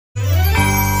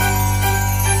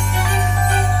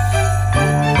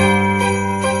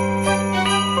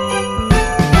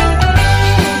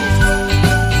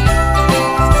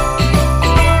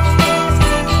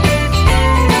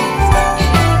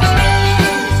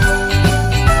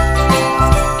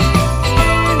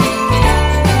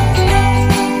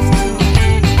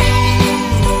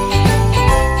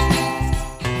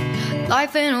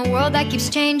that keeps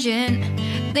changing.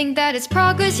 Think that it's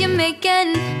progress you're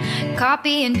making.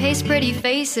 Copy and paste pretty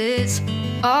faces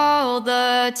all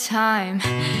the time.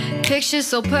 Pictures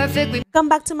so perfect. Come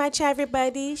back to my channel,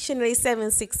 everybody.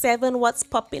 Chanel767. What's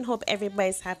popping? Hope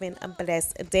everybody's having a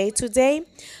blessed day today.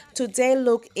 Today's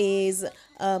look is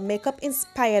makeup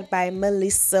inspired by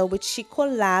Melissa, which she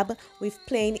collab with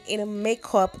Playing in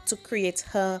Makeup to create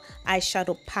her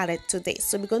eyeshadow palette today.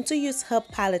 So we're going to use her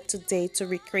palette today to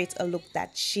recreate a look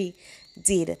that she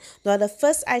did. Now the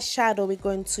first eyeshadow we're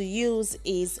going to use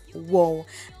is Wow,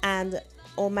 and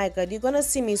oh my god, you're gonna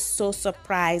see me so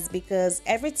surprised because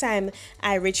every time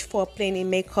I reach for Playing in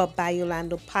Makeup by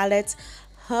Yolando palette,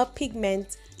 her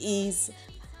pigment is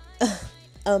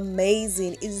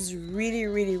amazing. It's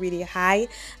really high,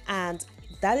 and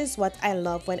that is what I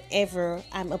love whenever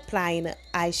I'm applying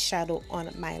eyeshadow on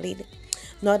my lid.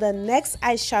 Now the next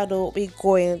eyeshadow we're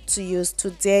going to use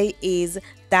today is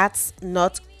That's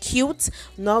Not Cute.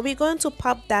 Now we're going to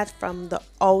pop that from the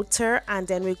outer, and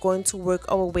then we're going to work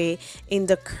our way in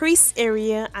the crease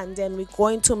area, and then we're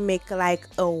going to make like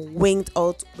a winged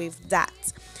out with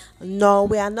that. No,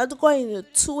 we are not going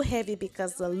too heavy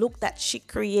because the look that she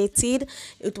created,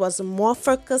 it was more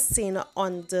focusing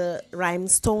on the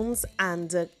rhinestones and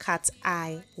the cat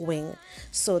eye wing.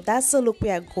 So that's the look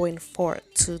we are going for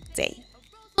today.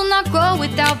 Will not grow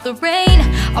without the rain.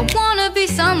 I wanna be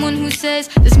someone who says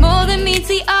there's more than meets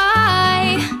the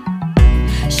eye.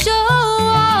 Show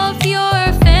off your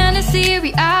fantasy,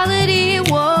 reality.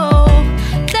 Whoa,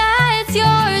 that's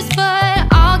yours, but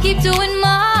I'll keep doing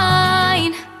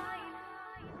mine.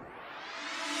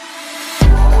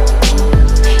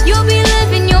 You'll be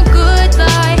living your good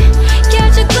life.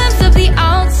 Catch a glimpse of the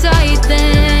outside,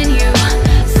 then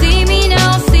you see me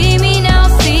now, see me now,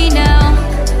 see now.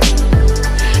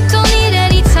 Don't need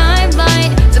any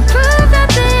timeline to prove that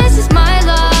this is my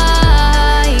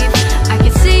life. I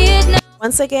can see it now.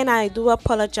 Once again, I do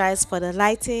apologize for the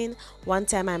lighting. One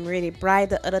time I'm really bright,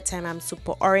 the other time I'm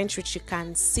super orange, which you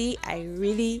can see. I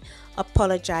really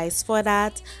apologize for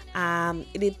that.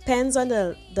 It depends on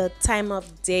the time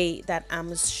of day that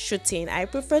I'm shooting. I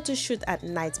prefer to shoot at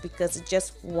night because it's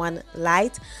just one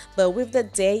light, but with the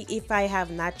day, if I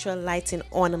have natural lighting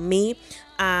on me,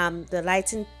 the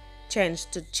lighting tends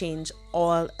to change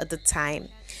all the time.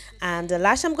 And the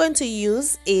lash I'm going to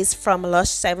use is from Lush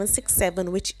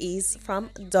 767, which is from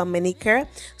Dominica.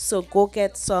 So go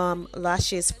get some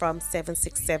lashes from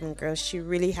 767, girls. She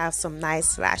really has some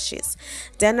nice lashes.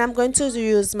 Then I'm going to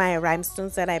use my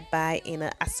rhinestones that I buy in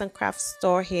a arts and crafts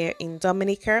store here in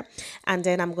Dominica, and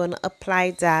then I'm going to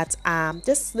apply that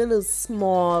just little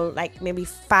small, like maybe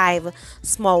 5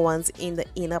 small ones in the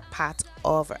inner part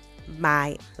of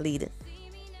my lid.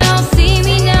 Now see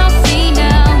me now, see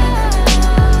now.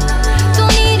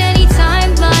 Don't need any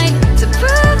timeline to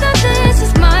prove that this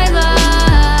is my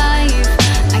life.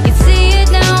 I can see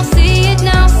it now, see it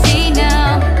now, see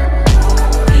now.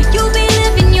 You'll be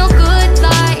living your good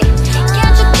life.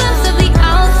 Catch a glimpse of the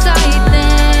outside,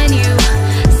 then you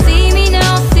see me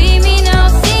now, see me now,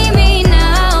 see me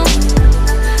now.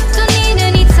 Don't need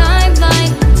any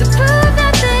timeline to prove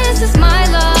that this is my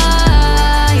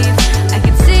life. I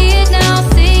can see it now,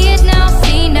 see it now,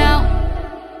 see now.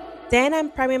 Then I'm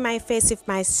priming my face with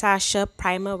my Sasha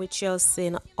primer, which you'll see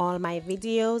in all my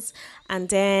videos. And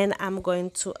then I'm going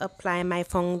to apply my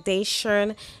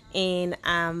foundation in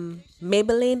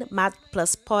Maybelline Matte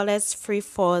Plus Polish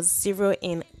 340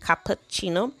 in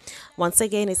Cappuccino. Once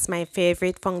again, it's my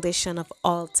favorite foundation of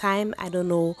all time. I don't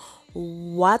know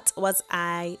what was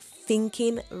I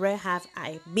thinking, where have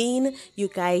I been? You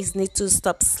guys need to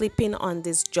stop sleeping on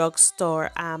this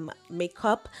drugstore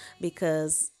makeup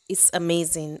because it's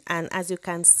amazing. And as you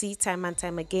can see time and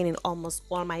time again in almost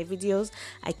all my videos,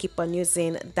 I keep on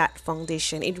using that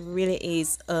foundation. It really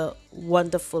is a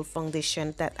wonderful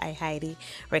foundation that I highly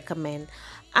recommend.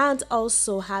 And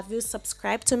also, have you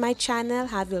subscribed to my channel?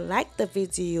 Have you liked the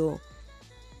video?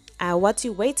 What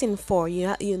you waiting for?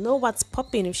 You know what's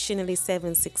popping with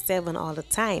Chanel767 all the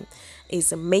time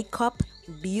is makeup,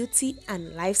 beauty,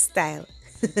 and lifestyle.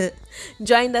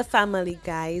 Join the family,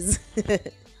 guys.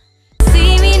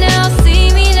 See me now,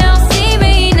 see me now, see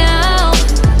me now.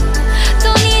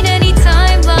 Don't need any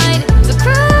timeline to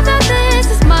prove that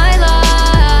this is my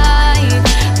life.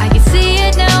 I can see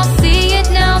it now, see it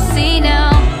now, see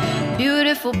now.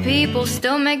 Beautiful people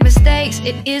still make mistakes.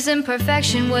 It isn't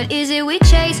perfection, what is it we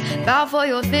chase? Bow for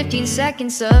your 15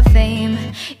 seconds of fame.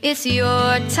 It's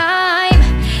your time.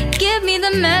 Give me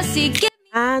the messy.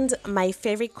 And my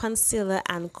favorite concealer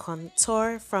and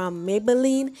contour from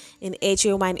Maybelline in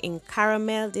AJ1 in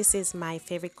Caramel. This is my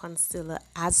favorite concealer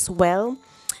as well.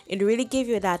 It really gives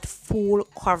you that full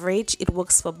coverage. It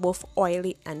works for both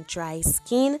oily and dry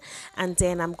skin. And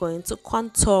then I'm going to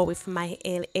contour with my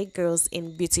LA Girls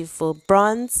in Beautiful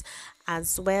Bronze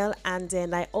as well. And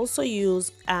then I also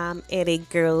use LA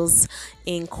Girls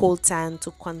in Cold Tan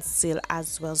to conceal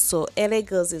as well. So LA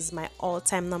Girls is my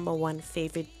all-time #1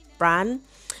 favorite brand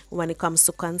when it comes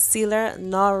to concealer.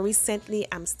 Now recently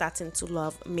I'm starting to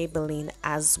love Maybelline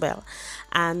as well.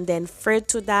 And then third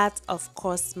to that, of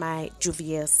course, my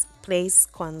JUVIASPLACE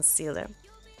concealer.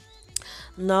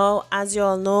 Now, as you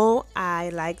all know, I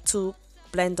like to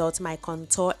blend out my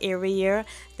contour area,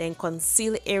 then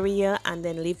conceal area, and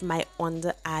then leave my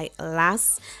under eye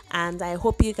last. And I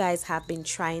hope you guys have been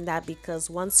trying that, because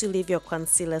once you leave your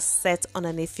concealer set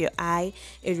underneath your eye,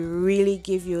 it really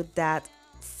gives you that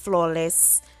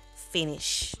flawless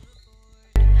finish.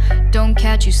 Don't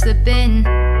catch you slipping,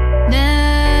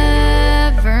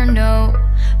 never know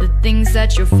the things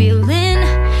that you're feeling.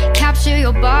 Capture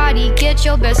your body, get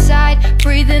your best side,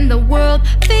 breathe in the world,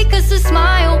 fake us a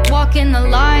smile, walk in the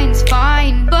lines,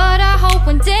 fine. But I hope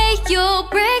one day you'll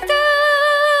break through.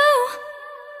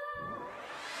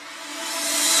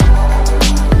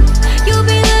 You'll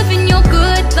be living your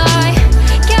good life,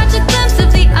 catch a glimpse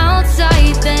of the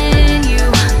outside, then you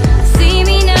see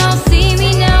me now, see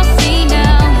me now, see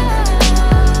now.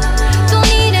 Don't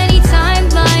need any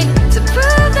timeline to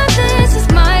prove that this is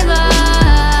my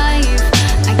life.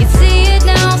 I can see it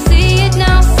now, see it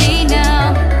now, see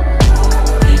now.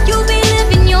 You'll be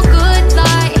living your good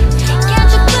life,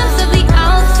 catch a glimpse of the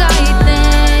outside,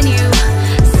 then you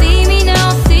see me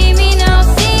now, see me now,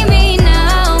 see me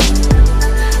now.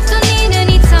 Don't need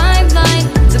any timeline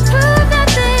to prove that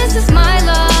this is my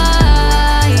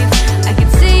life. I can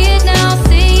see it now,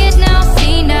 see it now,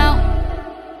 see now.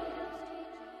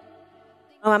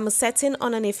 Now I'm setting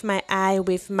underneath my eye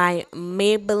with my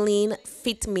Maybelline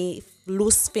Fit Me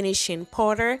Loose Finishing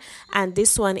Powder, and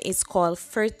this one is called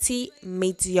 30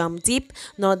 Medium Deep.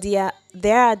 Now there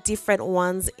are different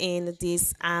ones in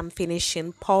this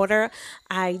finishing powder.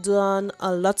 I done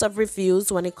a lot of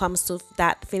reviews when it comes to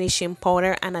that finishing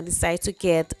powder, and I decided to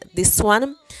get this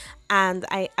one, and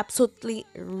I absolutely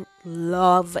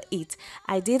love it.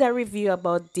 I did a review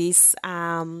about this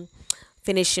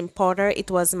finishing powder.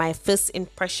 It was my first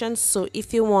impression, so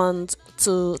if you want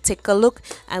to take a look,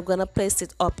 I'm gonna place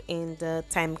it up in the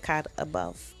time card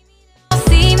above.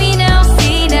 See me now,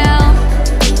 see now.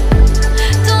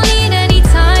 Don't need any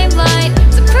timeline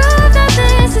to prove that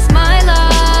this is my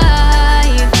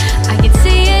life. I can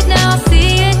see it now,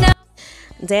 see it now.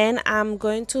 Then I'm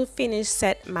going to finish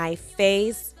set my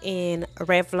face in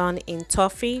Revlon in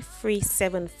Toffee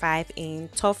 375 in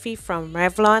Toffee from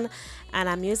Revlon, and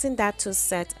I'm using that to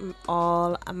set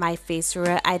all my face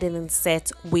where I didn't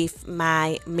set with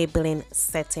my Maybelline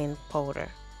setting powder.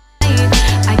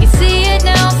 I can see it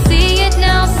now, see it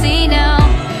now, see now.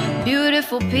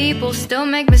 Beautiful people still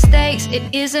make mistakes. It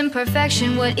isn't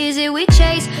perfection, what is it we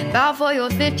chase? Bow for your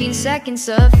 15 seconds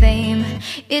of fame.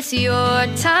 It's your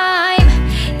time.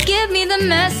 Give me the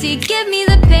messy, give me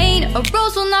the pain. A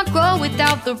rose will not grow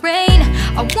without the rain.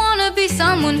 I wanna be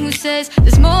someone who says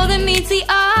there's more than meets the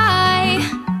eye.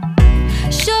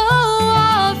 Show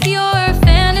off your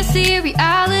fantasy,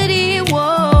 reality,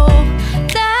 whoa.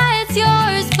 That's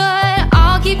yours, but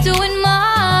I'll keep doing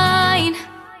mine.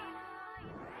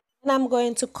 And I'm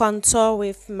going to contour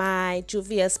with my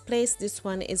JUVIASPLACE. This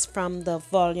one is from the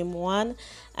volume 1,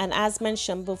 and as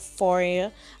mentioned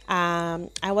before,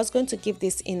 I was going to give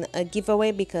this in a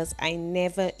giveaway because I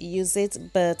never use it,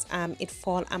 but it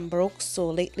fall and broke. So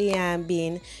lately I've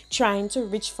been trying to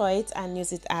reach for it and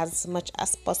use it as much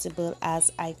as possible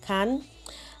as I can.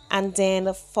 And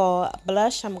then for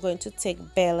blush, I'm going to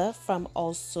take Bella from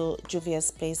also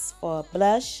JUVIASPLACE for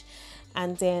blush.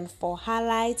 And then for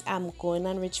highlight, I'm going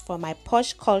and reach for my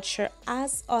Posh Culture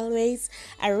as always.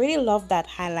 I really love that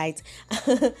highlight.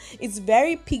 It's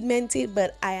very pigmented,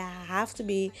 but I have to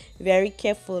be very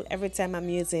careful every time I'm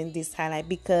using this highlight,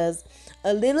 because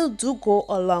a little do go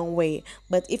a long way,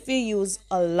 but if you use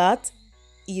a lot,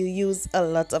 you use a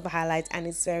lot of highlight, and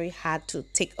it's very hard to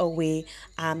take away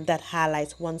that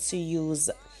highlight once you use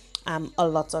a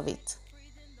lot of it.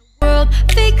 World,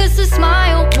 fake us a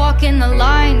smile, walk in the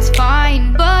lines,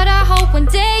 fine. But I hope one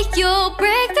day you'll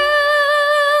break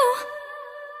through.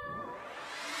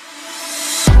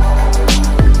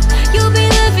 You'll be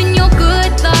living your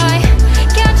good life,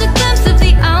 catch a glimpse of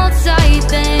the outside,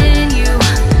 then you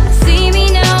see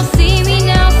me now, see me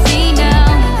now, see now.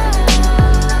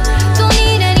 Don't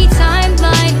need any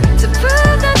timeline to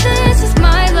prove that this is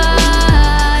my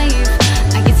life.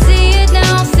 I can see it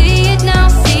now, see it now,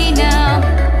 see now.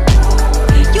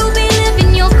 You'll be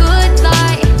living your good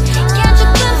life,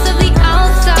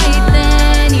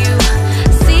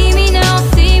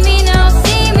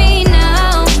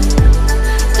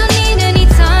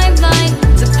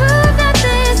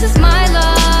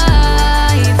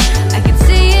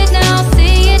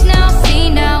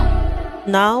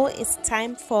 it's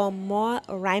time for more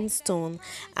rhinestone.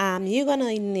 You're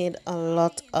gonna need a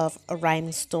lot of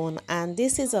rhinestone, and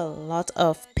this is a lot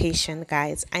of patience,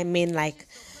 guys. I mean, like,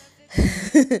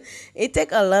 it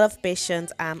takes a lot of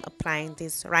patience applying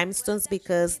these rhinestones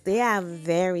because they are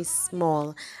very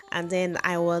small, and then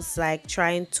I was like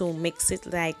trying to mix it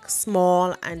like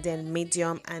small and then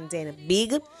medium and then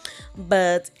big,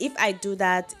 but if I do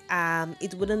that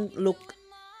it wouldn't look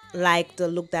like the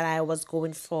look that I was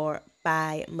going for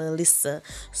by Melissa.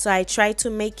 So I try to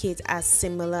make it as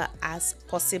similar as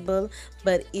possible,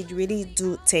 but it really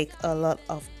do take a lot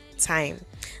of time.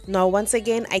 Now once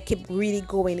again, I keep really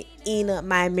going in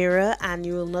my mirror, and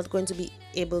you're not going to be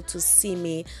able to see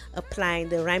me applying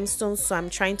the rhinestone, so I'm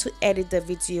trying to edit the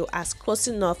video as close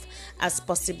enough as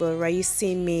possible where you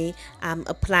see me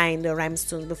applying the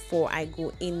rhinestone before I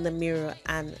go in the mirror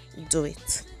and do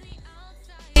it.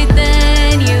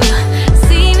 Then you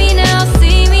see me now,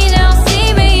 see me now,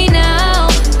 see me now.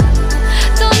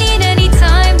 Don't need any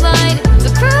timeline to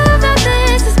prove that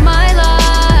this is my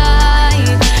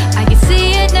life. I can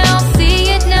see it now,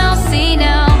 see it now, see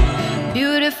now.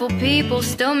 Beautiful people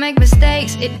still make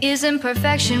mistakes. It isn't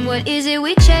perfection, what is it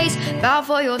we chase? Bow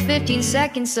for your 15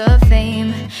 seconds of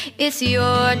fame. It's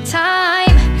your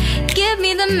time. Give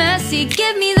me the messy,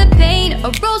 give me the pain.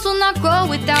 A rose will not grow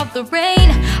without the rain.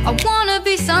 I wanna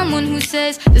be someone who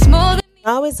says there's more than.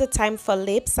 Now is the time for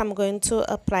lips. I'm going to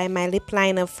apply my lip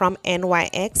liner from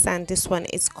NYX, and this one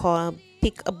is called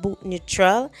Peekaboo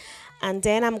Neutral. And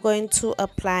then I'm going to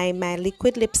apply my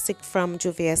liquid lipstick from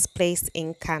JUVIASPLACE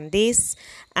in Candace.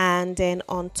 And then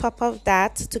on top of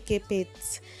that, to keep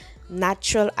it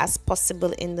natural as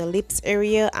possible in the lips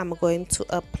area, I'm going to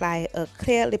apply a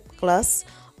clear lip gloss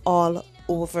all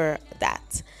over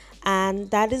that. And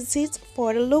that is it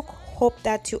for the look. Hope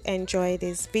that you enjoy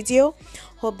this video.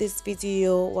 Hope this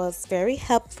video was very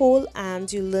helpful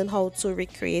and you learn how to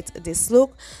recreate this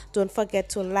look. Don't forget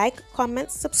to like,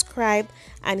 comment, subscribe,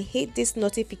 and hit this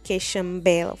notification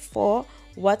bell for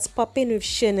What's Popping with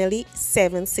Chanelly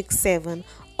 767.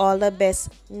 All the best.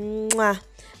 Mwah.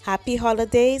 Happy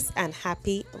holidays and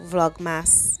happy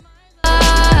Vlogmas.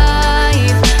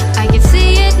 I can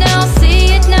see it now,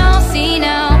 see it now, see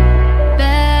now.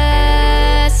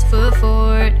 Best foot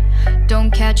forward,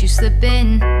 don't catch you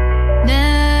slipping.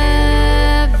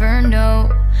 Never know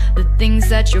the things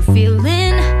that you're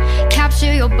feeling.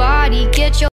 Capture your body, get your